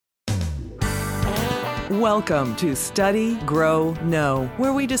Welcome to Study, Grow, Know,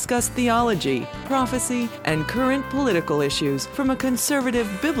 where we discuss theology, prophecy, and current political issues from a conservative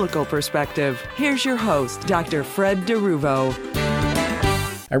biblical perspective. Here's your host, Dr. Fred DeRuvo.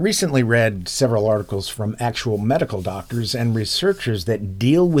 I recently read several articles from actual medical doctors and researchers that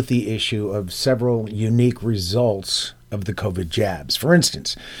deal with the issue of several unique results of the COVID jabs. For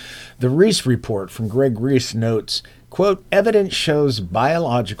instance, the Reese Report from Greg Reese notes, quote, evidence shows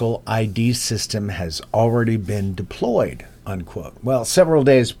biological ID system has already been deployed, unquote. Well, several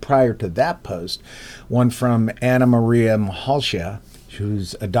days prior to that post, one from Anna Maria Mahalsha,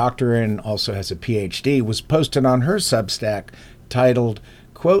 who's a doctor and also has a PhD, was posted on her Substack titled,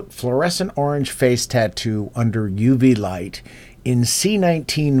 quote, fluorescent orange face tattoo under UV light in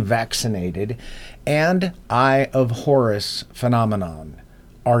C19 vaccinated and Eye of Horus phenomenon.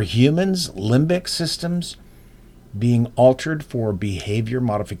 Are humans' limbic systems being altered for behavior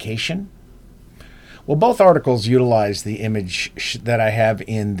modification? Well, both articles utilize the image that I have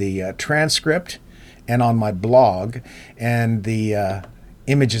in the transcript and on my blog, and the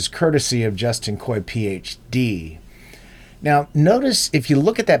image is courtesy of Justin Coy, PhD. Now, notice, if you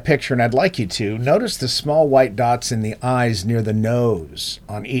look at that picture, and I'd like you to, notice the small white dots in the eyes near the nose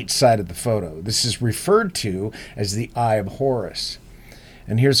on each side of the photo. This is referred to as the Eye of Horus.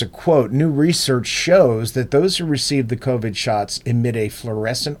 And here's a quote, new research shows that those who receive the COVID shots emit a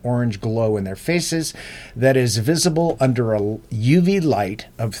fluorescent orange glow in their faces that is visible under a UV light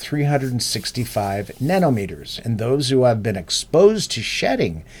of 365 nanometers. And those who have been exposed to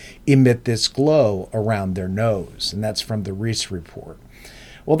shedding emit this glow around their nose. And that's from the Reese Report.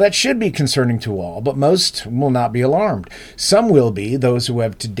 Well, that should be concerning to all, but most will not be alarmed. Some will be, those who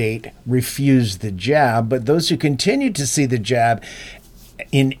have to date refused the jab, but those who continue to see the jab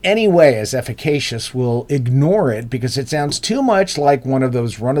in any way as efficacious will ignore it because it sounds too much like one of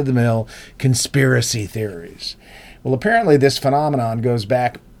those run-of-the-mill conspiracy theories. Well, apparently this phenomenon goes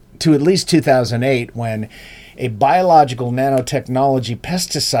back to at least 2008 when a biological nanotechnology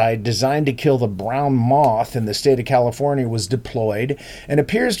pesticide designed to kill the brown moth in the state of California was deployed and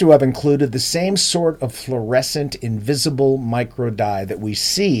appears to have included the same sort of fluorescent invisible microdye that we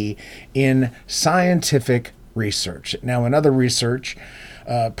see in scientific research. Now, another research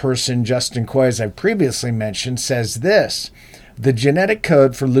person, Justin Coy, as I previously mentioned, says this: the genetic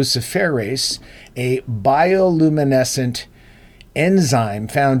code for luciferase, a bioluminescent enzyme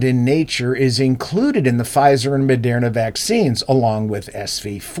found in nature, is included in the Pfizer and Moderna vaccines, along with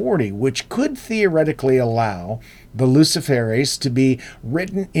SV40, which could theoretically allow the luciferase to be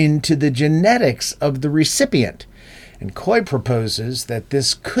written into the genetics of the recipient. And Coy proposes that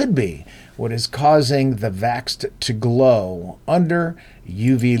this could be what is causing the vaxxed to glow under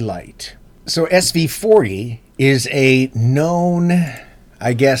UV light. So SV40 is a known,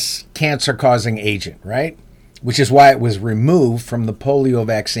 I guess, cancer-causing agent, right? Which is why it was removed from the polio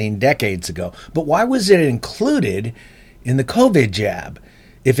vaccine decades ago. But why was it included in the COVID jab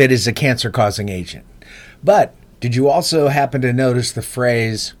if it is a cancer-causing agent? But did you also happen to notice the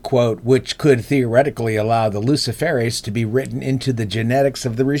phrase, quote, which could theoretically allow the luciferase to be written into the genetics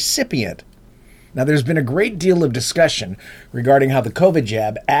of the recipient? Now, there's been a great deal of discussion regarding how the COVID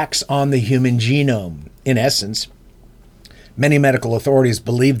jab acts on the human genome. In essence, many medical authorities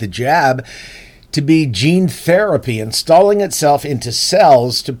believe the jab to be gene therapy installing itself into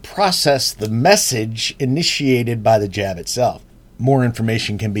cells to process the message initiated by the jab itself. More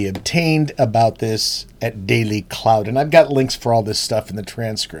information can be obtained about this at Daily Cloud, and I've got links for all this stuff in the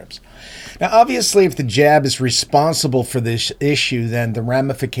transcripts. Now, obviously, if the jab is responsible for this issue, then the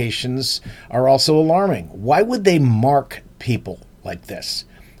ramifications are also alarming. Why would they mark people like this?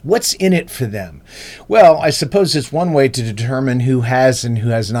 What's in it for them? Well, I suppose it's one way to determine who has and who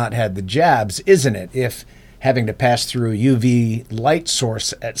has not had the jabs, isn't it? If having to pass through a UV light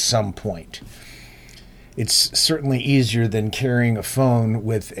source at some point. It's certainly easier than carrying a phone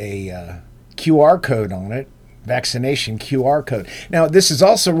with a QR code on it, vaccination QR code. Now, this is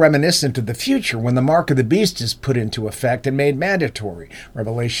also reminiscent of the future when the mark of the beast is put into effect and made mandatory,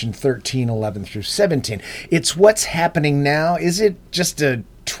 Revelation 13:11 through 17. It's what's happening now. Is it just a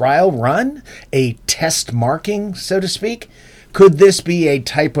trial run, a test marking, so to speak? Could this be a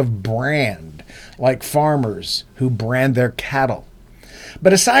type of brand, like farmers who brand their cattle?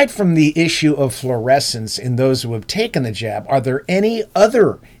 But aside from the issue of fluorescence in those who have taken the jab, are there any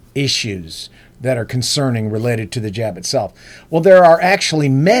other issues that are concerning related to the jab itself? Well, there are actually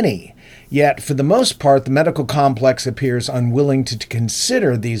many, yet for the most part, the medical complex appears unwilling to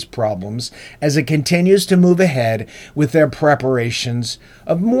consider these problems as it continues to move ahead with their preparations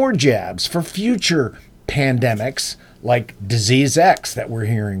of more jabs for future pandemics like disease X that we're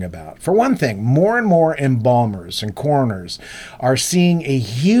hearing about. For one thing, more and more embalmers and coroners are seeing a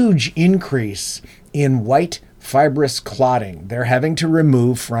huge increase in white fibrous clotting they're having to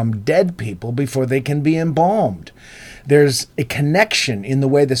remove from dead people before they can be embalmed. There's a connection in the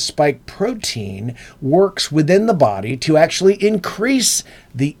way the spike protein works within the body to actually increase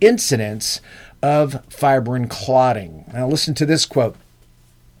the incidence of fibrin clotting. Now listen to this quote.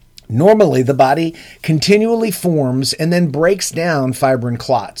 Normally, the body continually forms and then breaks down fibrin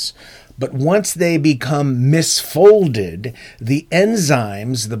clots. But once they become misfolded, the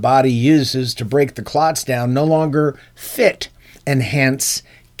enzymes the body uses to break the clots down no longer fit and hence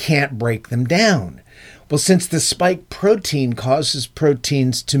can't break them down. Well, since the spike protein causes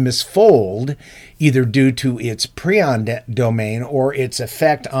proteins to misfold, either due to its prion domain or its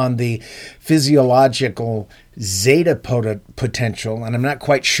effect on the physiological zeta potential, and I'm not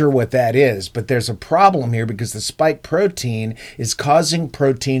quite sure what that is, but there's a problem here because the spike protein is causing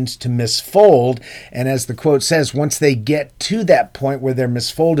proteins to misfold, and as the quote says, once they get to that point where they're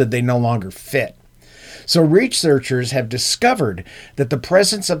misfolded, they no longer fit. So researchers have discovered that the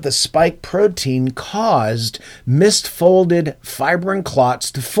presence of the spike protein caused misfolded fibrin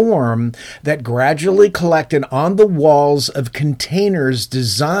clots to form that gradually collected on the walls of containers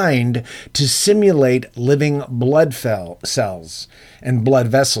designed to simulate living blood cells and blood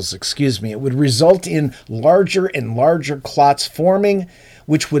vessels, It would result in larger and larger clots forming,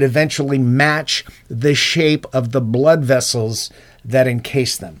 which would eventually match the shape of the blood vessels that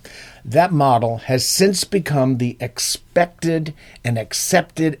encase them. That model has since become the expected and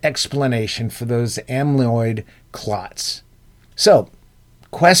accepted explanation for those amyloid clots. So,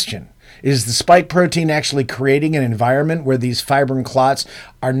 question, is the spike protein actually creating an environment where these fibrin clots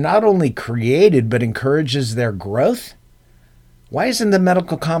are not only created but encourages their growth? Why isn't the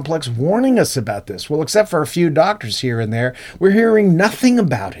medical complex warning us about this? Well, except for a few doctors here and there, we're hearing nothing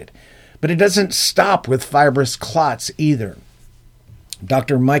about it. But it doesn't stop with fibrous clots either.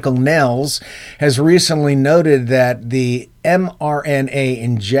 Dr. Michael Nels has recently noted that the mRNA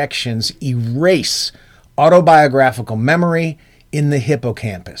injections erase autobiographical memory in the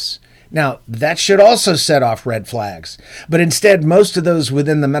hippocampus. Now, that should also set off red flags, but instead, most of those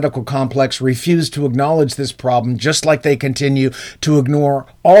within the medical complex refuse to acknowledge this problem, just like they continue to ignore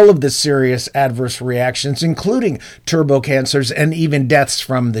all of the serious adverse reactions, including turbocancers and even deaths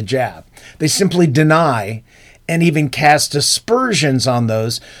from the jab. They simply deny and even cast aspersions on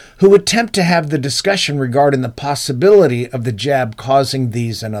those who attempt to have the discussion regarding the possibility of the jab causing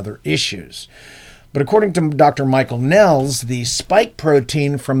these and other issues. But according to Dr. Michael Nels, the spike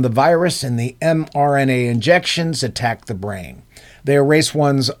protein from the virus and the mRNA injections attack the brain. They erase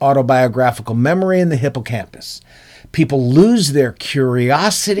one's autobiographical memory in the hippocampus. People lose their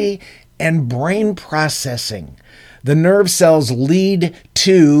curiosity and brain processing. The nerve cells lead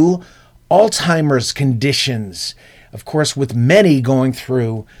to Alzheimer's conditions, of course, with many going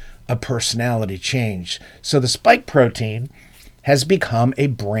through a personality change. So the spike protein has become a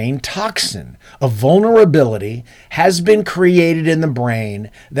brain toxin. A vulnerability has been created in the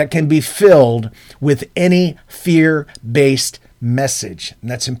brain that can be filled with any fear-based message. And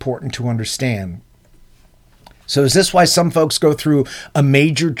that's important to understand. So is this why some folks go through a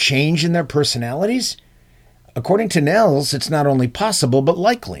major change in their personalities? According to Nels, it's not only possible, but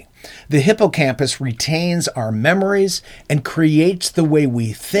likely. The hippocampus retains our memories and creates the way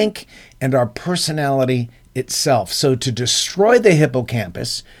we think and our personality itself. So to destroy the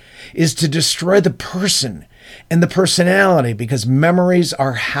hippocampus is to destroy the person and the personality because memories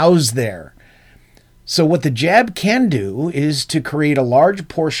are housed there. So what the jab can do is to create a large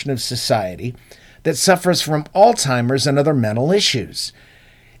portion of society that suffers from Alzheimer's and other mental issues.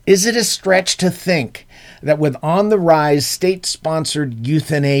 Is it a stretch to think that with on-the-rise state-sponsored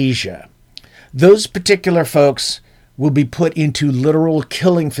euthanasia, those particular folks will be put into literal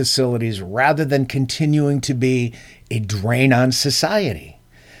killing facilities rather than continuing to be a drain on society?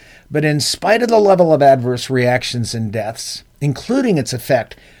 But in spite of the level of adverse reactions and deaths, including its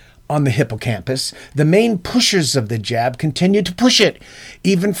effect on the hippocampus, the main pushers of the jab continue to push it,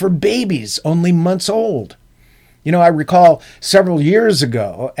 even for babies only months old. You know, I recall several years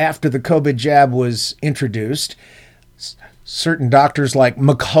ago, after the COVID jab was introduced, certain doctors like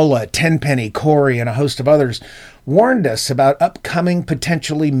McCullough, Tenpenny, Corey, and a host of others warned us about upcoming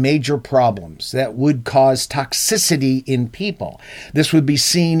potentially major problems that would cause toxicity in people. This would be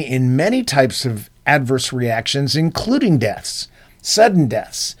seen in many types of adverse reactions, including deaths, sudden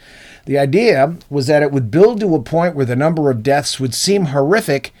deaths. The idea was that it would build to a point where the number of deaths would seem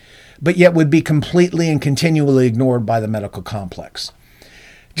horrific, but yet would be completely and continually ignored by the medical complex.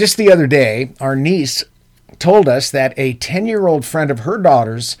 Just the other day, our niece told us that a 10-year-old friend of her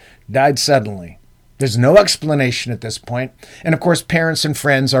daughter's died suddenly. There's no explanation at this point, and of course parents and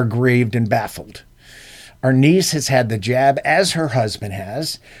friends are grieved and baffled. Our niece has had the jab, as her husband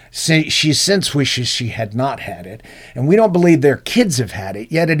has. She since wishes she had not had it, and we don't believe their kids have had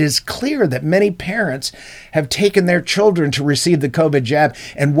it, yet it is clear that many parents have taken their children to receive the COVID jab,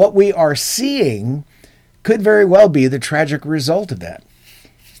 and what we are seeing could very well be the tragic result of that.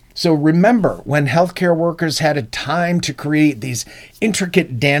 So remember when healthcare workers had a time to create these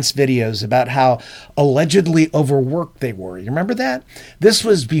intricate dance videos about how allegedly overworked they were. You remember that? This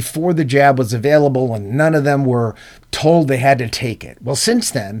was before the jab was available and none of them were told they had to take it. Well, since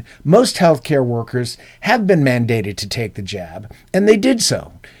then, most healthcare workers have been mandated to take the jab, and they did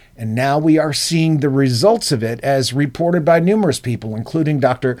so. And now we are seeing the results of it as reported by numerous people, including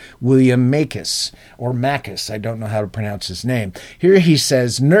Dr. William Makis, or Makis, I don't know how to pronounce his name. Here he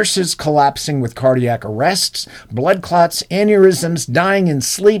says, nurses collapsing with cardiac arrests, blood clots, aneurysms, dying in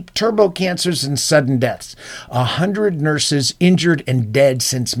sleep, turbo cancers, and sudden deaths. 100 nurses injured and dead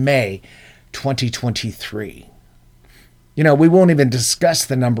since May 2023. You know, we won't even discuss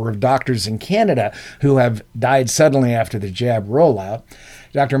the number of doctors in Canada who have died suddenly after the jab rollout.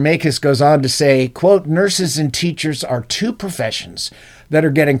 Dr. Makis goes on to say, quote, nurses and teachers are two professions that are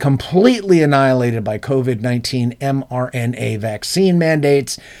getting completely annihilated by COVID-19 mRNA vaccine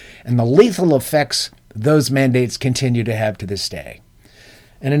mandates and the lethal effects those mandates continue to have to this day.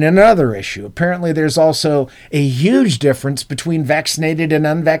 And in another issue, apparently there's also a huge difference between vaccinated and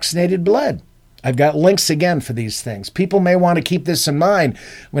unvaccinated blood. I've got links again for these things. People may want to keep this in mind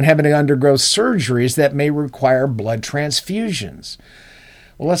when having to undergo surgeries that may require blood transfusions.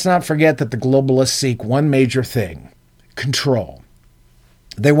 Well, let's not forget that the globalists seek one major thing: control.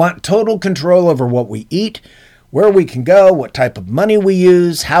 They want total control over what we eat, where we can go, what type of money we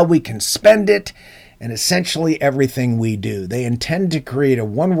use, how we can spend it, and essentially everything we do. They intend to create a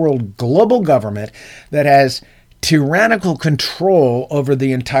one-world global government that has tyrannical control over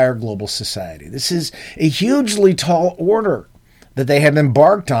the entire global society. This is a hugely tall order that they have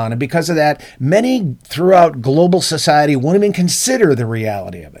embarked on, and because of that, many throughout global society won't even consider the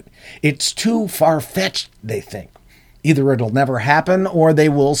reality of it. It's too far-fetched, they think. Either it'll never happen or they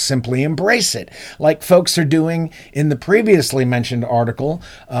will simply embrace it, like folks are doing in the previously mentioned article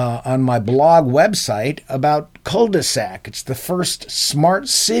on my blog website about cul-de-sac. It's the first smart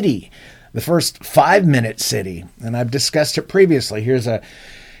city, the first 5-minute city, and I've discussed it previously. Here's a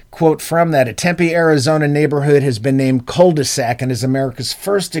quote from that. A Tempe, Arizona neighborhood has been named cul-de-sac and is America's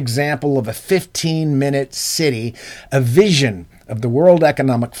first example of a 15-minute city, a vision of the World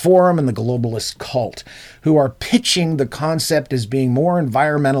Economic Forum and the globalist cult, who are pitching the concept as being more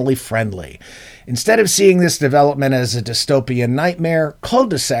environmentally friendly. Instead of seeing this development as a dystopian nightmare,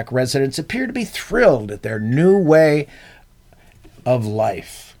 cul-de-sac residents appear to be thrilled at their new way of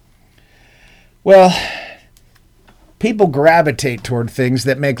life. Well, people gravitate toward things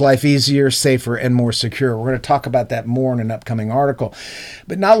that make life easier, safer, and more secure. We're going to talk about that more in an upcoming article.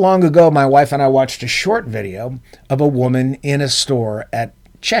 But not long ago, my wife and I watched a short video of a woman in a store at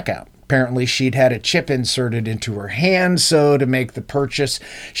checkout. Apparently, she'd had a chip inserted into her hand, so to make the purchase,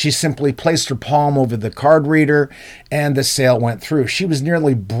 she simply placed her palm over the card reader, and the sale went through. She was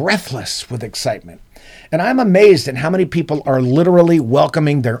nearly breathless with excitement. And I'm amazed at how many people are literally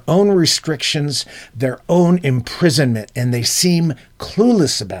welcoming their own restrictions, their own imprisonment, and they seem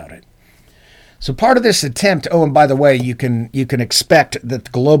clueless about it. So part of this attempt, oh, and by the way, you can expect that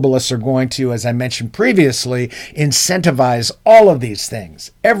the globalists are going to, as I mentioned previously, incentivize all of these things.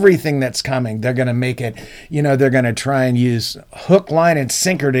 Everything that's coming, they're going to make it, they're going to try and use hook, line, and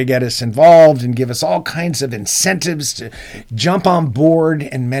sinker to get us involved and give us all kinds of incentives to jump on board,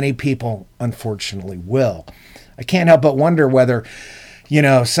 and many people, unfortunately, will. I can't help but wonder whether,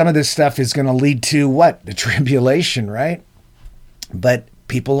 some of this stuff is going to lead to what? The tribulation, right? But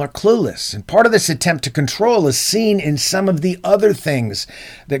people are clueless. And part of this attempt to control is seen in some of the other things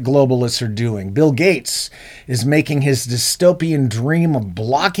that globalists are doing. Bill Gates is making his dystopian dream of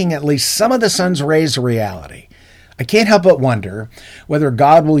blocking at least some of the sun's rays a reality. I can't help but wonder whether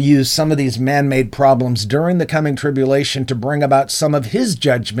God will use some of these man-made problems during the coming tribulation to bring about some of his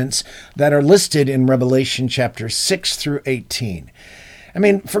judgments that are listed in Revelation chapters 6 through 18. I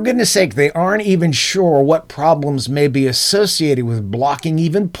mean, for goodness sake, they aren't even sure what problems may be associated with blocking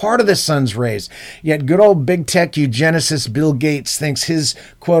even part of the sun's rays. Yet good old big tech eugenicist Bill Gates thinks his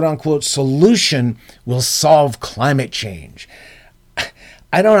quote-unquote solution will solve climate change.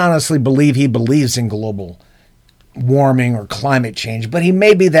 I don't honestly believe he believes in global warming or climate change, but he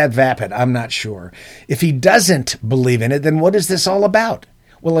may be that vapid. I'm not sure. If he doesn't believe in it, then what is this all about?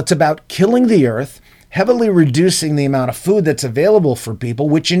 Well, it's about killing the earth, heavily reducing the amount of food that's available for people,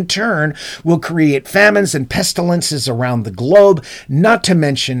 which in turn will create famines and pestilences around the globe, not to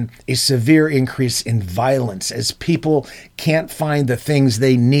mention a severe increase in violence as people can't find the things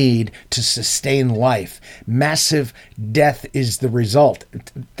they need to sustain life. Massive death is the result.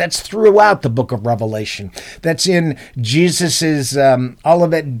 That's throughout the book of Revelation. That's in Jesus's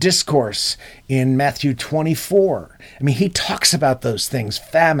Olivet Discourse in Matthew 24. I mean, he talks about those things,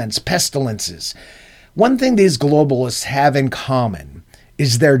 famines, pestilences. One thing these globalists have in common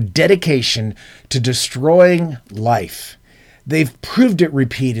is their dedication to destroying life. They've proved it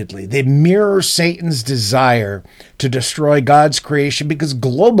repeatedly. They mirror Satan's desire to destroy God's creation because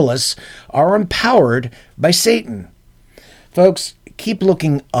globalists are empowered by Satan. Folks, keep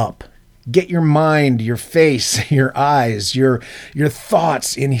looking up. Get your mind, your face, your eyes, your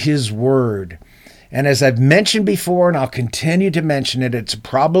thoughts in His Word. And as I've mentioned before, and I'll continue to mention it, it's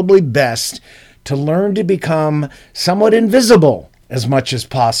probably best to learn to become somewhat invisible as much as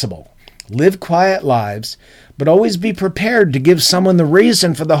possible. Live quiet lives, but always be prepared to give someone the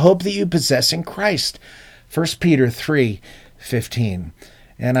reason for the hope that you possess in Christ. 1 Peter 3:15.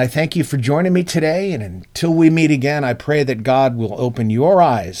 And I thank you for joining me today, and until we meet again, I pray that God will open your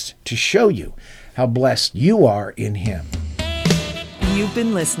eyes to show you how blessed you are in Him. You've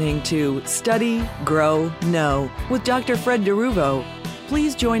been listening to Study, Grow, Know with Dr. Fred DeRuvo.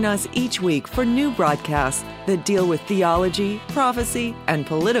 Please join us each week for new broadcasts that deal with theology, prophecy, and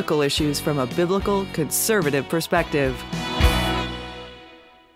political issues from a biblical, conservative perspective.